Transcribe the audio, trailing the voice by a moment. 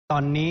ต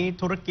อนนี้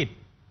ธุรกิจ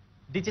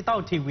ดิจิตอล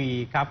ทีวี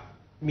ครับ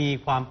มี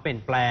ความเปลี่ยน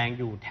แปลง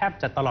อยู่แทบ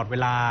จะตลอดเว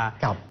ลา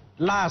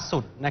ล่าสุ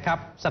ดนะครับ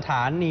สถ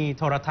านี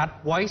โทรทัศน์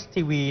Voice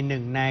TV ห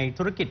นึ่งใน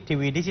ธุรกิจที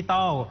วีดิจิต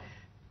อล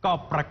ก็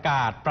ประก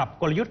าศปรับ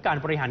กลยุทธ์การ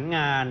บริหารง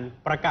าน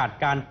ประกาศ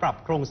การปรับ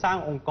โครงสร้าง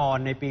องค์กร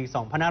ในปี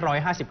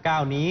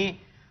 2559 นี้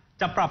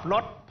จะปรับล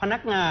ดพนั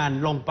กงาน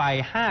ลงไป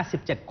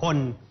 57 คน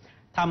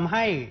ทำใ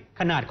ห้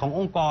ขนาดของอ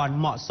งค์กร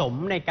เหมาะสม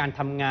ในการ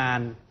ทำงาน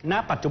ณ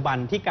ปัจจุบัน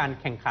ที่การ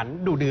แข่งขัน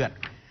ดุเดือด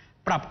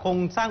ปรับโคร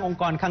งสร้างองค์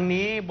กรครั้ง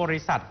นี้บ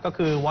ริษัทก็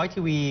คือ Voice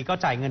TV ก็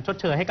จ่ายเงินชด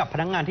เชยให้กับพ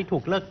นักงานที่ถู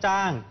กเลิกจ้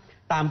าง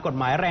ตามกฎ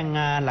หมายแรง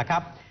งานแหละครั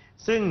บ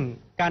ซึ่ง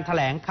การแถ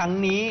ลงครั้ง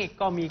นี้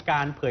ก็มีก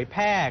ารเผยแพ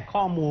ร่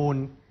ข้อมูล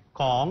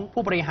ของ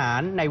ผู้บริหา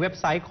รในเว็บ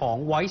ไซต์ของ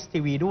Voice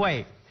TV ด้วย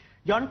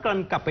ย้อน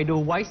กลับไปดู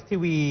Voice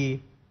TV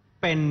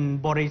เ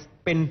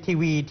ป็นที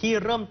วีที่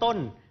เริ่มต้น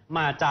ม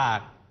าจาก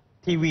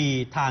ทีวี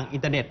ทางอิ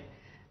นเทอร์เน็ต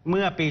เ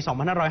มื่อปี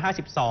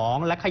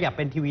 2552 และขยับเ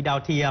ป็นทีวีดาว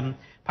เทียม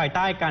ภายใ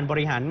ต้การบ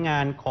ริหารงา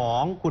นขอ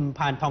งคุณพ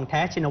านทองแ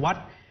ท้ชินวัตร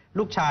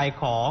ลูกชาย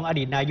ของอ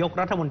ดีตนายก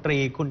รัฐมนตรี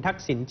คุณทัก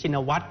ษิณชิน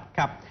วัตรค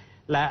รับ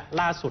และ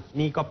ล่าสุด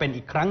นี้ก็เป็น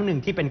อีกครั้งหนึ่ง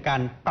ที่เป็นกา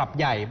รปรับ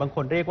ใหญ่บางค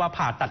นเรียกว่า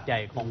ผ่าตัดใหญ่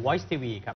ของ Voice TV ครับ